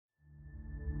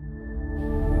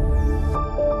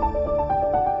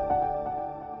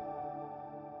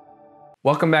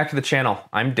Welcome back to the channel.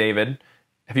 I'm David.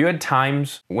 Have you had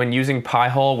times when using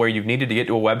PiHole where you've needed to get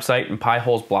to a website and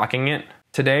PiHole's blocking it?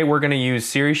 Today we're going to use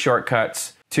Siri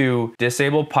Shortcuts to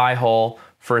disable PiHole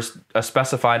for a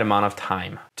specified amount of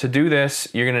time. To do this,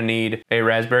 you're going to need a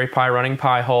Raspberry Pi running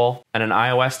PiHole and an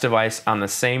iOS device on the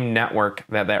same network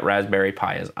that Raspberry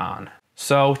Pi is on.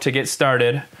 So to get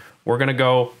started, we're going to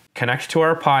go connect to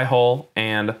our PiHole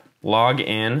and log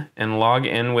in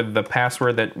with the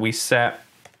password that we set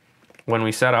when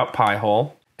we set up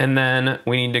PiHole. And then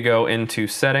we need to go into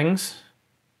Settings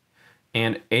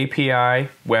and API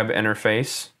Web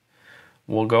Interface.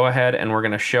 We'll go ahead and we're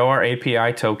going to show our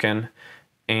API token.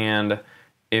 And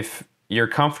if you're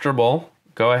comfortable,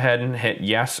 go ahead and hit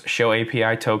Yes, Show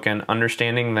API Token,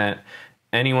 understanding that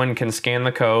anyone can scan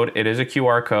the code. It is a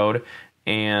QR code,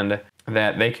 and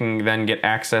that they can then get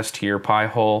access to your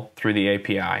PiHole through the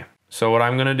API. So what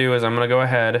I'm going to do is I'm going to go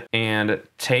ahead and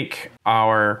take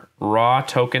our raw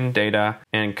token data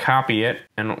and copy it,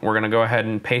 and we're going to go ahead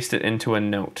and paste it into a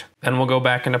note. Then we'll go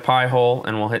back into PiHole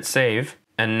and we'll hit save.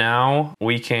 And now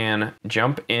we can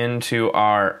jump into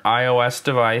our iOS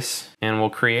device and we'll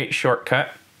create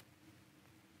shortcut.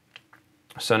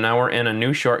 So now we're in a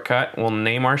new shortcut. We'll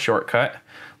name our shortcut.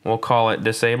 We'll call it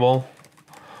disable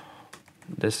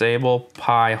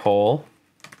PiHole.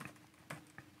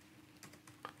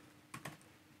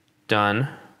 Done.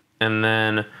 And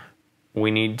then we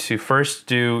need to first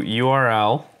do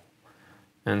URL,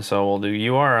 and so we'll do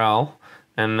URL,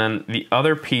 and then the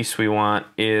other piece we want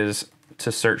is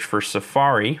to search for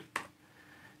Safari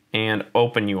and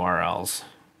open URLs.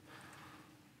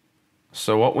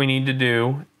 So what we need to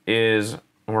do is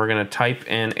we're going to type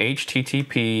in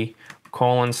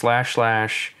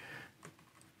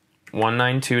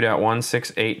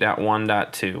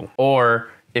http://192.168.1.2, or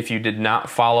if you did not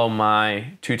follow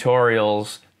my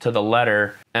tutorials to the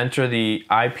letter, enter the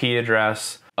IP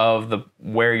address of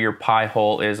where your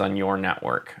PiHole is on your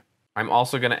network. I'm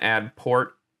also going to add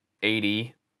port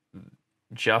 80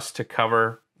 just to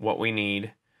cover what we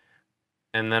need.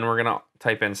 And then we're going to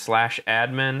type in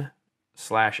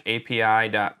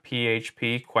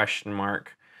 /admin/api.php ?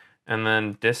 And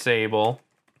then disable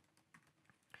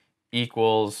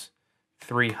equals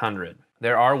 300.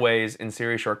 There are ways in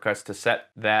Siri Shortcuts to set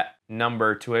that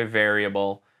number to a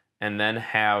variable and then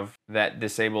have that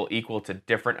disable equal to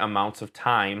different amounts of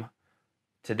time.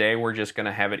 Today we're just going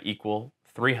to have it equal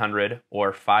 300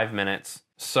 or 5 minutes.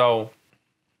 So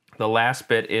the last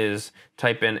bit is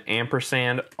type in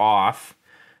 &auth,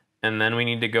 and then we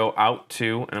need to go out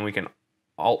to, and we can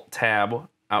Alt-Tab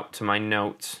out to my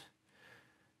notes,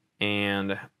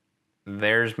 and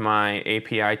there's my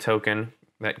API token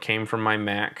that came from my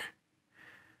Mac.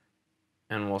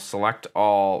 And we'll select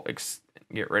all,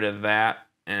 get rid of that,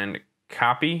 and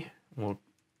copy. We'll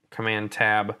Command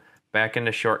Tab back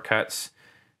into Shortcuts,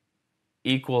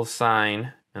 equals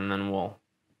sign, and then we'll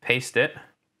paste it,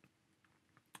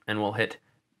 and we'll hit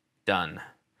Done.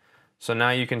 So now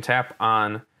you can tap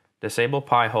on Disable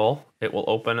PiHole. It will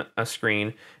open a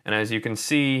screen, and as you can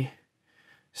see,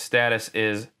 status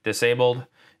is disabled.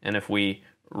 And if we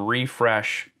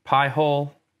refresh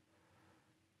PiHole,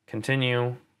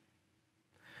 continue,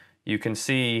 you can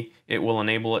see it will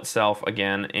enable itself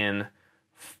again in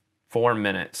 4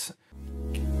 minutes.